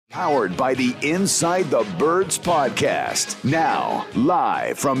Powered by the Inside the Birds podcast. Now,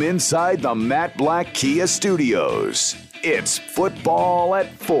 live from inside the Matt Black Kia Studios. It's Football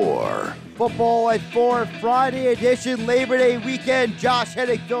at 4. Football at 4, Friday edition, Labor Day weekend. Josh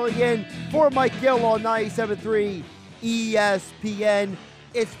Hennick filling in for Mike Gill on 97.3 ESPN.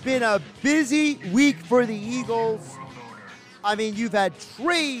 It's been a busy week for the Eagles. I mean, you've had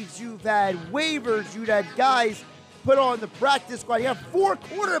trades, you've had waivers, you've had guys put on the practice squad. You have 4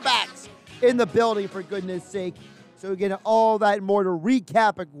 quarterbacks in the building, for goodness sake. So again, all that and more to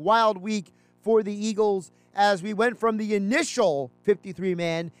recap a wild week for the Eagles as we went from the initial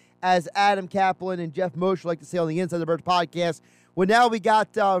 53-man, as Adam Caplan and Jeff Mosher like to say on the Inside the Birds podcast. Well, now we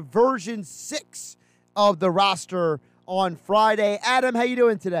got version 6 of the roster on Friday. Adam, how you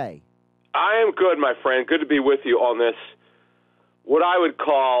doing today? I am good, my friend. Good to be with you on this, what I would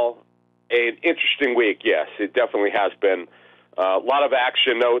call an interesting week. Yes, it definitely has been. A lot of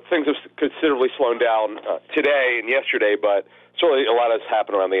action. No, things have considerably slowed down today and yesterday, but certainly a lot has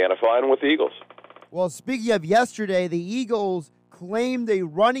happened around the NFL and with the Eagles. Well, speaking of yesterday, the Eagles claimed a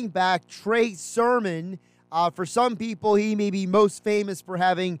running back, Trey Sermon. For some people, he may be most famous for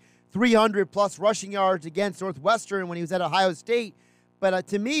having 300-plus rushing yards against Northwestern when he was at Ohio State. But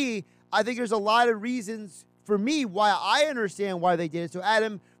to me, I think there's a lot of reasons for me why I understand why they did it. So,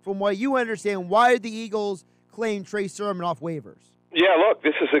 Adam, from what you understand, why did the Eagles claim Trey Sermon off waivers? Yeah, look,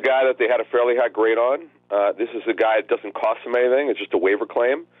 this is a guy that they had a fairly high grade on. This is a guy that doesn't cost them anything. It's just a waiver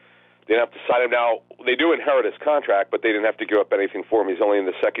claim. They didn't have to sign him. Now, they do inherit his contract, but they didn't have to give up anything for him. He's only in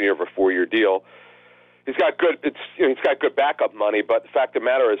the second year of a 4-year deal. He's got good. He's got good backup money, but the fact of the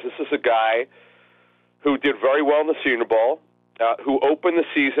matter is, this is a guy who did very well in the Senior Bowl, who opened the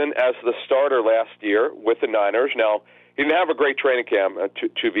season as the starter last year with the Niners. Now, he didn't have a great training camp,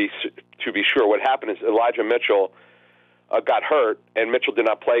 to be sure. What happened is Elijah Mitchell got hurt, and Mitchell did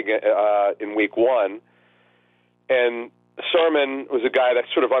not play in Week 1. And Sermon was a guy that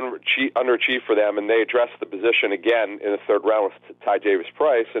sort of underachieved for them, and they addressed the position again in the third round with Ty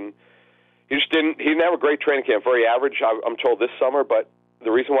Davis-Price, and he didn't have a great training camp, very average, I'm told, this summer, but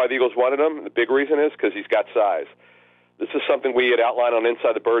the reason why the Eagles wanted him, the big reason is because he's got size. This is something we had outlined on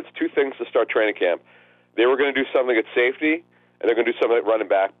Inside the Birds, 2 things to start training camp. They were going to do something at safety, and they're going to do something at running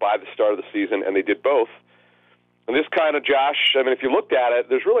back by the start of the season, and they did both. And this kind of, Josh, I mean, if you looked at it,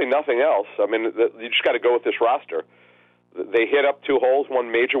 there's really nothing else. I mean, you just got to go with this roster. They hit up 2 holes,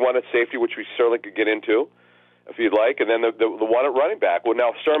 one major one at safety, which we certainly could get into if you'd like, and then the one at running back. Well,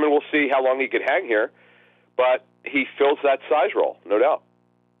 now Sermon, we'll see how long he could hang here, but he fills that size role, no doubt.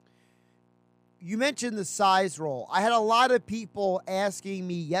 You mentioned the size role. I had a lot of people asking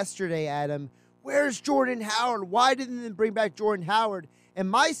me yesterday, Adam, where's Jordan Howard? Why didn't they bring back Jordan Howard? And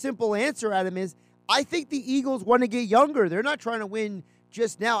my simple answer, Adam, is I think the Eagles want to get younger. They're not trying to win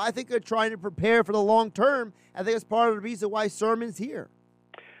just now. I think they're trying to prepare for the long term. I think that's part of the reason why Sermon's here.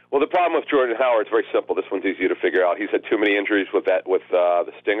 Well, the problem with Jordan Howard is very simple. This one's easy to figure out. He's had too many injuries with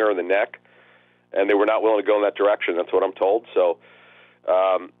the stinger in the neck, and they were not willing to go in that direction. That's what I'm told. So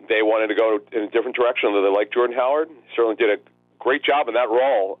they wanted to go in a different direction. They like Jordan Howard. He certainly did a great job in that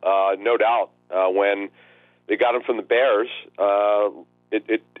role, no doubt. When they got him from the Bears,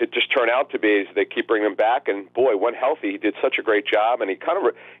 it just turned out to be they keep bringing him back. And, boy, when healthy, he did such a great job. And he kind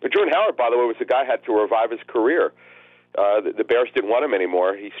of Jordan Howard, by the way, was the guy who had to revive his career. The Bears didn't want him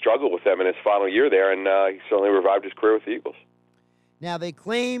anymore. He struggled with them in his final year there, and he certainly revived his career with the Eagles. Now, they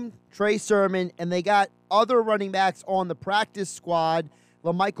claimed Trey Sermon, and they got other running backs on the practice squad,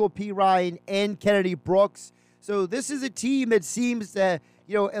 LaMichael P. Ryan and Kennedy Brooks. So this is a team that seems to,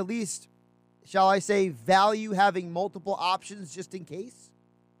 at least, shall I say, value having multiple options just in case?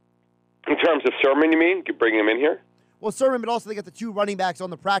 In terms of Sermon, you mean? Bringing him in here? Well, Sermon, but also they got the 2 running backs on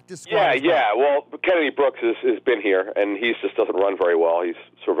the practice squad. Yeah. Well, Kennedy Brooks has been here, and he just doesn't run very well. He's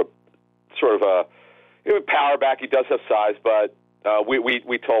sort of a power back. He does have size, but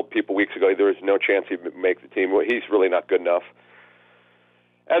we told people weeks ago there was no chance he'd make the team. He's really not good enough.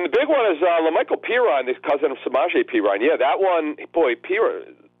 And the big one is LaMichael Pirine, this cousin of Samaje Pirine. Yeah, that one, boy,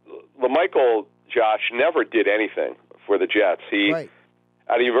 LaMichael, Josh, never did anything for the Jets. Right.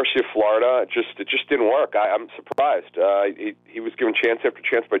 Out of the University of Florida, it just didn't work. I'm surprised. He was given chance after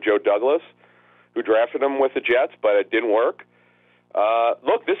chance by Joe Douglas, who drafted him with the Jets, but it didn't work.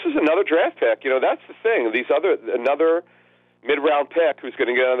 Look, this is another draft pick. That's the thing. Another mid-round pick who's going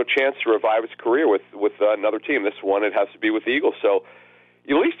to get another chance to revive his career with another team. This one, it has to be with the Eagles. So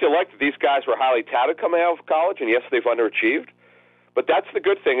at least you like that these guys were highly touted coming out of college, and yes, they've underachieved. But that's the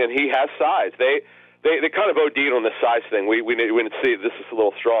good thing, and he has size. They kind of OD'd on the size thing. We didn't see this is a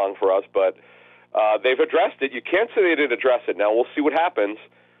little strong for us, but they've addressed it. You can't say they didn't address it. Now we'll see what happens.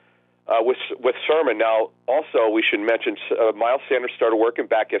 with Sermon. Now, also, we should mention Miles Sanders started working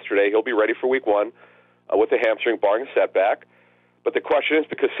back yesterday. He'll be ready for Week 1 with a hamstring, barring a setback. But the question is,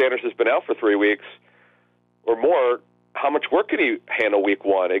 because Sanders has been out for 3 weeks or more, how much work can he handle Week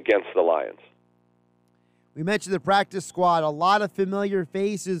 1 against the Lions? We mentioned the practice squad. A lot of familiar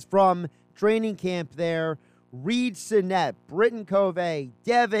faces from training camp there. Reed Sinnett, Britton Covey,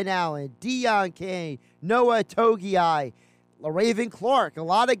 Devin Allen, Deion Kane, Noah Togiai, Raven Clark. A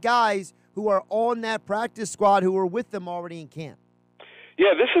lot of guys who are on that practice squad who were with them already in camp.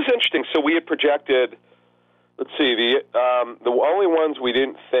 Yeah, this is interesting. So we had projected, let's see, the only ones we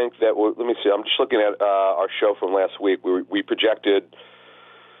didn't think that were, let me see, I'm just looking at our show from last week. We projected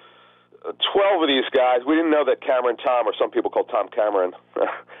 12 of these guys. We didn't know that Cameron Tom, or some people call Tom Cameron,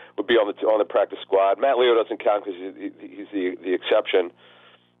 would be on the practice squad. Matt Leo doesn't count because he's the exception.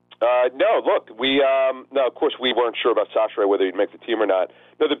 No, look, no, of course we weren't sure about Sasha, whether he'd make the team or not.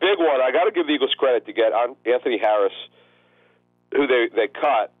 No, the big one, I got to give the Eagles credit to get Anthony Harris, who they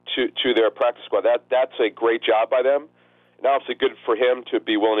cut to their practice squad. That's a great job by them. And obviously good for him to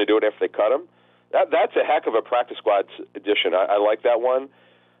be willing to do it after they cut him. That's a heck of a practice squad addition. I like that one.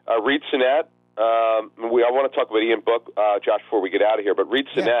 Reed Sinnett, I want to talk about Ian Book, Josh, before we get out of here, but Reed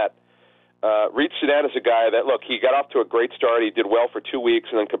Sinnett, Reed Sinnett is a guy that, look, he got off to a great start. He did well for 2 weeks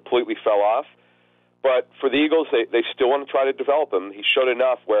and then completely fell off. But for the Eagles, they still want to try to develop him. He showed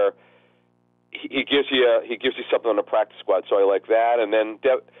enough where he gives you something on the practice squad, so I like that. And then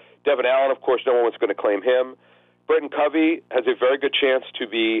Devin Allen, of course, no one was going to claim him. Britton Covey has a very good chance to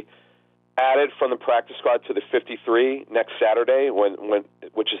be added from the practice squad to the 53 next Saturday,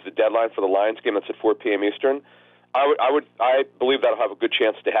 which is the deadline for the Lions game. That's at 4 p.m. Eastern. I believe that'll have a good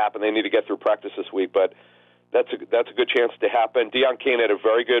chance to happen. They need to get through practice this week, but that's a good chance to happen. Deion Kane had a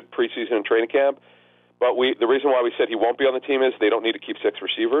very good preseason and training camp, but the reason why we said he won't be on the team is they don't need to keep 6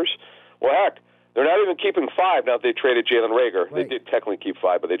 receivers. Well, heck, they're not even keeping 5 now that they traded Jalen Reagor. Right. They did technically keep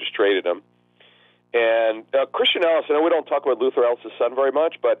 5, but they just traded him. And Christian Ellis, I know we don't talk about Luther Ellis' son very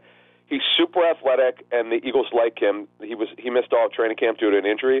much, but he's super athletic, and the Eagles like him. He missed all of training camp due to an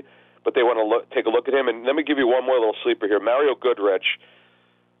injury, but they want to take a look at him. And let me give you one more little sleeper here. Mario Goodrich,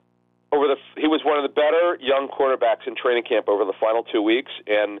 he was one of the better young cornerbacks in training camp over the final 2 weeks,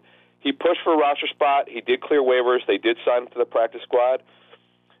 and he pushed for a roster spot. He did clear waivers. They did sign him to the practice squad.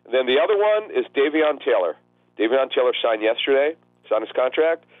 And then the other one is Davion Taylor. Davion Taylor signed yesterday. Signed his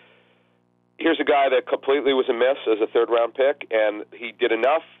contract. Here's a guy that completely was a miss as a third-round pick, and he did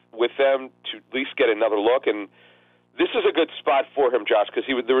enough with them to at least get another look. And this is a good spot for him, Josh, because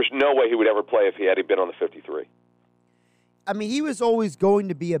there was no way he would ever play if he had been on the 53. I mean, he was always going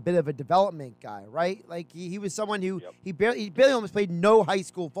to be a bit of a development guy, right? Like, he was someone who he barely almost played no high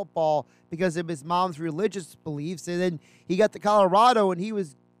school football because of his mom's religious beliefs, and then he got to Colorado, and he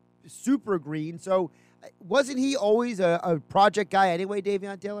was super green. So wasn't he always a project guy anyway,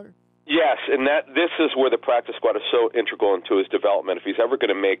 Davion Taylor? Yes, and this is where the practice squad is so integral into his development. If he's ever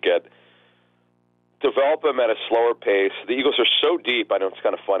going to make it, develop him at a slower pace. The Eagles are so deep. I know it's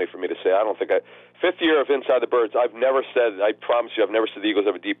kind of funny for me to say. I don't think fifth year of Inside the Birds, I promise you, I've never said the Eagles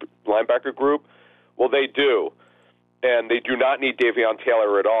have a deep linebacker group. Well, they do, and they do not need Davion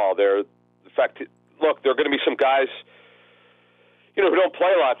Taylor at all. In fact, look, there are going to be some guys, who don't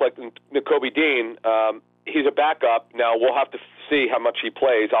play a lot, like Nakobe Dean. He's a backup. Now, we'll have to see how much he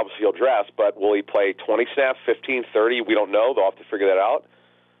plays. Obviously, he'll dress, but will he play 20 snaps, 15, 30? We don't know. They'll have to figure that out.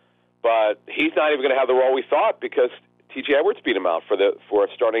 But he's not even going to have the role we thought because T.J. Edwards beat him out for a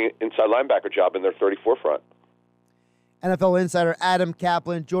starting inside linebacker job in their 34 front. NFL insider Adam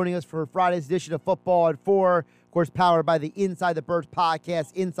Caplan joining us for Friday's edition of Football at 4, of course, powered by the Inside the Birds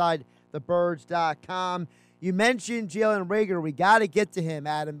podcast, InsideTheBirds.com. You mentioned Jalen Reagor. We got to get to him,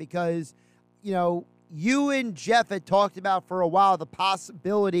 Adam, because, you and Jeff had talked about for a while the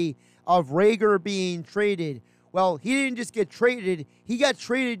possibility of Reagor being traded. Well, he didn't just get traded; he got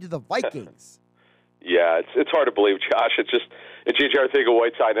traded to the Vikings. Yeah, it's hard to believe, Josh. It's J.J.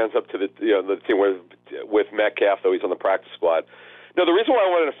 Arcega-Whiteside ends up to the team with Metcalf, though he's on the practice squad. No, the reason why I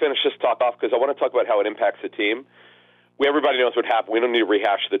wanted to finish this talk off because I want to talk about how it impacts the team. Everybody knows what happened. We don't need to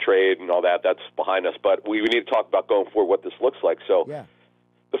rehash the trade and all that. That's behind us. But we need to talk about going forward what this looks like. So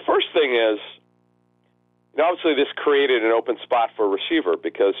The first thing is, obviously this created an open spot for a receiver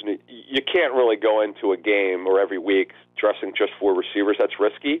because you can't really go into a game or every week dressing just 4 receivers. That's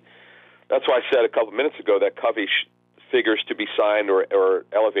risky. That's why I said a couple minutes ago that Covey figures to be signed or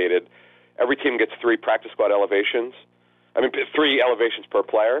elevated. Every team gets 3 practice squad elevations. 3 elevations per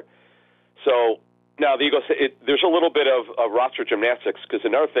player. So now the Eagles, there's a little bit of roster gymnastics because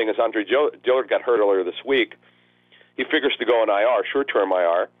another thing is Andre Dillard got hurt earlier this week. He figures to go on IR, short-term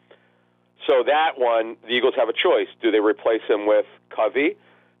IR. So that one, the Eagles have a choice. Do they replace him with Covey,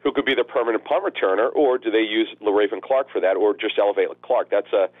 who could be the permanent punt returner, or do they use LaRaven Clark for that, or just elevate Clark?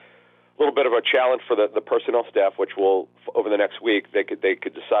 That's a little bit of a challenge for the personnel staff, which will, over the next week, they could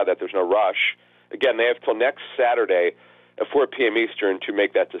decide that there's no rush. Again, they have till next Saturday at 4 p.m. Eastern to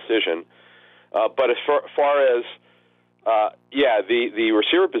make that decision. But as far as, the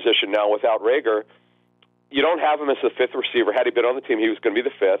receiver position now without Rager, you don't have him as the fifth receiver. Had he been on the team, he was going to be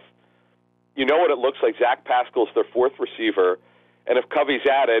the fifth. You know what it looks like. Zach Pascal's their fourth receiver, and if Covey's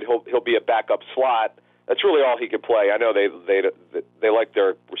added, he'll be a backup slot. That's really all he can play. I know they like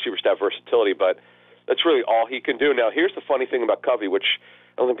their receiver staff versatility, but that's really all he can do. Now, here's the funny thing about Covey, which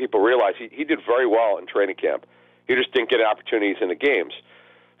I don't think people realize. He did very well in training camp. He just didn't get opportunities in the games.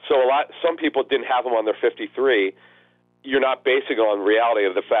 So some people didn't have him on their 53. You're not basing it on reality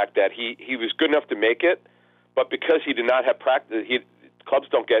of the fact that he was good enough to make it, but because he did not have practice, clubs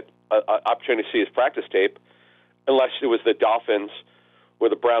don't get an opportunity to see his practice tape unless it was the Dolphins or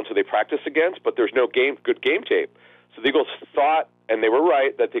the Browns who they practiced against, but there's no good game tape. So the Eagles thought, and they were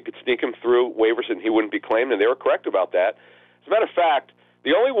right, that they could sneak him through waivers and he wouldn't be claimed, and they were correct about that. As a matter of fact,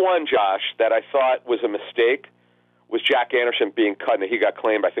 the only one, Josh, that I thought was a mistake was Jack Anderson being cut, and he got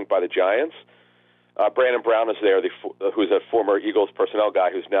claimed, I think, by the Giants. Brandon Brown is there, who's a former Eagles personnel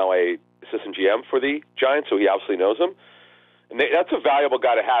guy who's now a assistant GM for the Giants, so he obviously knows him. And that's a valuable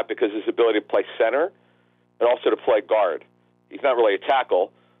guy to have because his ability to play center and also to play guard. He's not really a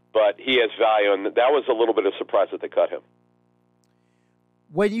tackle, but he has value, and that was a little bit of a surprise that they cut him.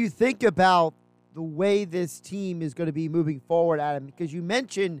 When you think about the way this team is going to be moving forward, Adam, because you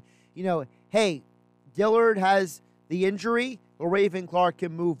mentioned, hey, Dillard has the injury, LaRaven Clark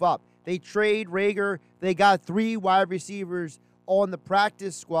can move up. They trade Rager. They got 3 wide receivers on the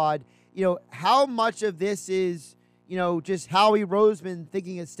practice squad. How much of this is, just Howie Roseman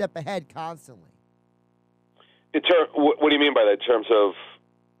thinking a step ahead constantly? What do you mean by that in terms of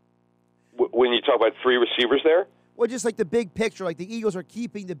when you talk about 3 receivers there? Well, just like the big picture, like the Eagles are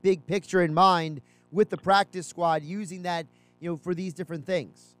keeping the big picture in mind with the practice squad, using that, for these different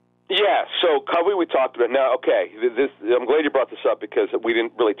things. Yeah, so Covey we talked about. Now, okay, I'm glad you brought this up because we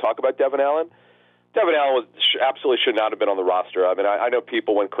didn't really talk about Devin Allen. Devin Allen absolutely should not have been on the roster. I mean, I know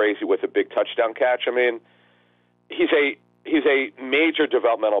people went crazy with a big touchdown catch. I mean, he's a major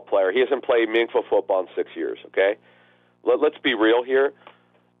developmental player. He hasn't played meaningful football in 6 years, okay? Let's be real here.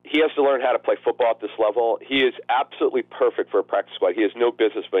 He has to learn how to play football at this level. He is absolutely perfect for a practice squad. He has no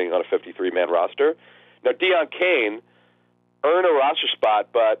business being on a 53-man roster. Now, Deion Kane earned a roster spot,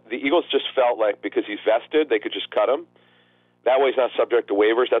 but the Eagles just felt like because he's vested, they could just cut him. That way he's not subject to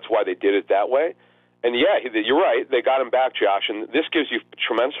waivers. That's why they did it that way. And, yeah, you're right. They got him back, Josh, and this gives you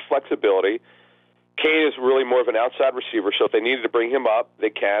tremendous flexibility. Kane is really more of an outside receiver, so if they needed to bring him up, they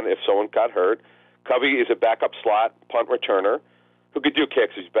can if someone got hurt. Covey is a backup slot punt returner who could do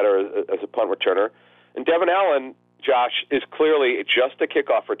kicks. He's better as a punt returner. And Devin Allen, Josh, is clearly just a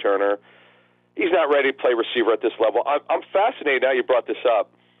kickoff returner. He's not ready to play receiver at this level. I'm fascinated now you brought this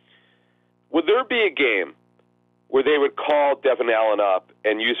up. Would there be a game where they would call Devin Allen up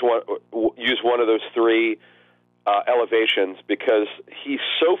and use one of those 3 elevations because he's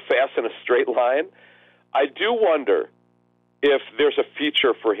so fast in a straight line? I do wonder if there's a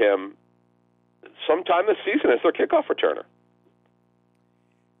future for him sometime this season as their kickoff returner.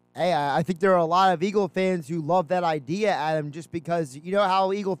 Hey, I think there are a lot of Eagle fans who love that idea, Adam, just because you know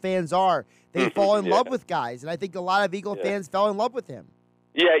how Eagle fans are. They fall in love with guys, and I think a lot of Eagle fans fell in love with him.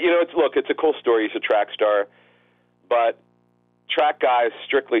 Yeah, it's a cool story. He's a track star, but track guys,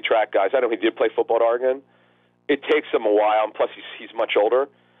 strictly track guys, I know he did play football at Oregon. It takes him a while, and plus he's much older.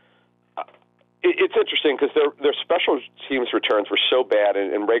 It's interesting because their special teams returns were so bad,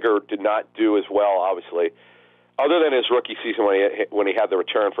 and Rager did not do as well, obviously. Other than his rookie season when he had the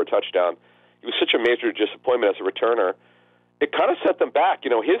return for a touchdown, he was such a major disappointment as a returner. It kind of set them back.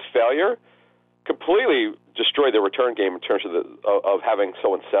 His failure completely destroyed the return game in terms of having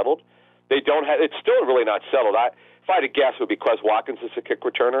someone settled. It's still really not settled. If I had to guess, it would be Quez Watkins as a kick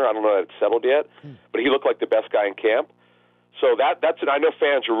returner. I don't know that it's settled yet, but he looked like the best guy in camp. So that's it. I know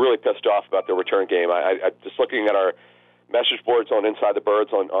fans are really pissed off about the return game. I just looking at our message boards on Inside the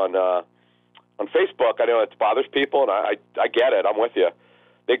Birds on Facebook, I know it bothers people, and I get it. I'm with you.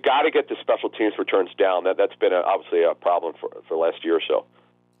 They got to get the special teams returns down. That's been obviously a problem for last year or so.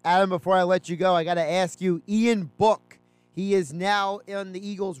 Adam, before I let you go, I got to ask you, Ian Book. He is now in the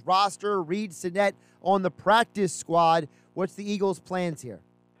Eagles roster. Reed Sinnett on the practice squad. What's the Eagles' plans here?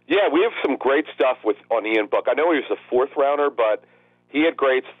 Yeah, we have some great stuff on Ian Book. I know he was a 4th rounder, but he had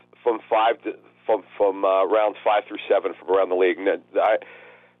grades from rounds 5 through 7 from around the league.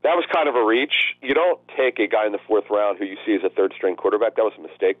 That was kind of a reach. You don't take a guy in the fourth round who you see as a third-string quarterback. That was a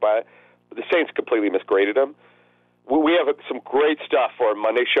mistake by it. But the Saints completely misgraded him. We have some great stuff for a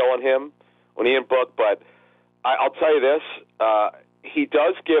Monday show on him, on Ian Book, but I'll tell you this. He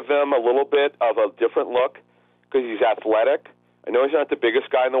does give them a little bit of a different look because he's athletic. I know he's not the biggest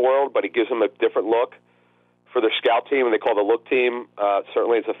guy in the world, but he gives them a different look for their scout team, and they call the look team,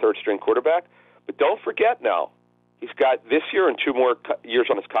 certainly as a third-string quarterback. But don't forget now, he's got this year and 2 more years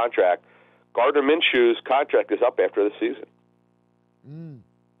on his contract. Gardner Minshew's contract is up after the season.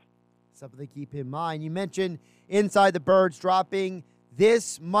 Something to keep in mind. You mentioned Inside the Birds dropping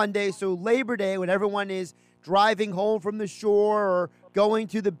this Monday, so Labor Day, when everyone is driving home from the shore or going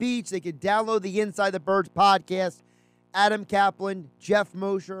to the beach, they can download the Inside the Birds podcast. Adam Caplan, Jeff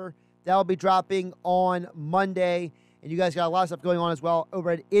Mosher, that'll be dropping on Monday. And you guys got a lot of stuff going on as well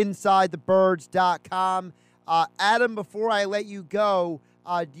over at InsideTheBirds.com. Adam, before I let you go,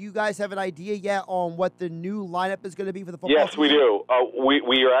 do you guys have an idea yet on what the new lineup is going to be for the football season? Yes, we do.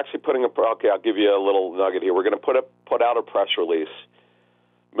 We are actually putting okay, I'll give you a little nugget here. We're going to put out a press release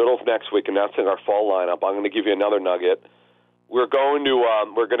middle of next week announcing our fall lineup. I'm going to give you another nugget. We're going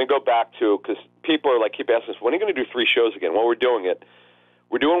to go back to, because people are like keep asking us, when are you going to do 3 shows again? Well, we're doing it.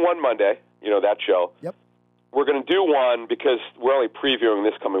 We're doing one Monday, that show. Yep. We're going to do one because we're only previewing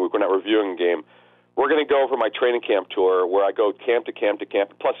this coming week. We're not reviewing a game. We're going to go over my training camp tour where I go camp to camp to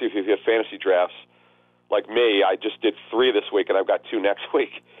camp. Plus, if you have fantasy drafts like me, I just did 3 this week, and I've got 2 next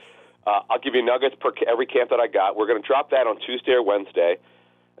week. I'll give you nuggets per every camp that I got. We're going to drop that on Tuesday or Wednesday,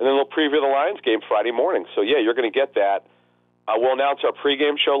 and then we'll preview the Lions game Friday morning. So, yeah, you're going to get that. We'll announce our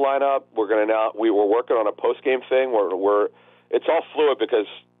pregame show lineup. We're working on a postgame thing. It's all fluid because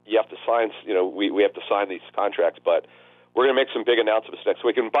you have to sign. We have to sign these contracts, but we're going to make some big announcements next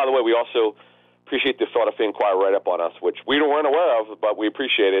week. And by the way, we also appreciate the Philadelphia Inquirer write-up on us, which we weren't aware of, but we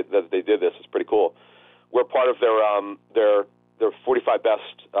appreciate it that they did this. It's pretty cool. We're part of their 45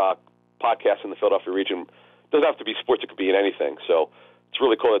 best podcasts in the Philadelphia region. It doesn't have to be sports; it could be in anything. So it's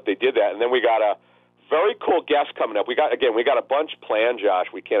really cool that they did that. And then we got a very cool guest coming up. We got a bunch planned, Josh.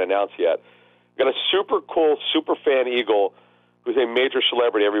 We can't announce yet. We got a super cool super fan Eagle who's a major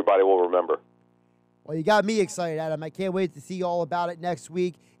celebrity everybody will remember. Well, you got me excited, Adam. I can't wait to see all about it next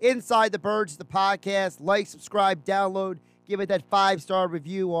week. Inside the Birds, the podcast. Like, subscribe, download. Give it that 5-star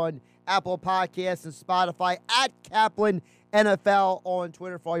review on Apple Podcasts and Spotify. At Caplan NFL on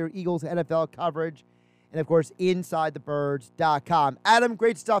Twitter for all your Eagles NFL coverage. And, of course, InsideTheBirds.com. Adam,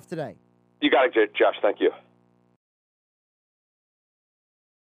 great stuff today. You got it, Josh. Thank you.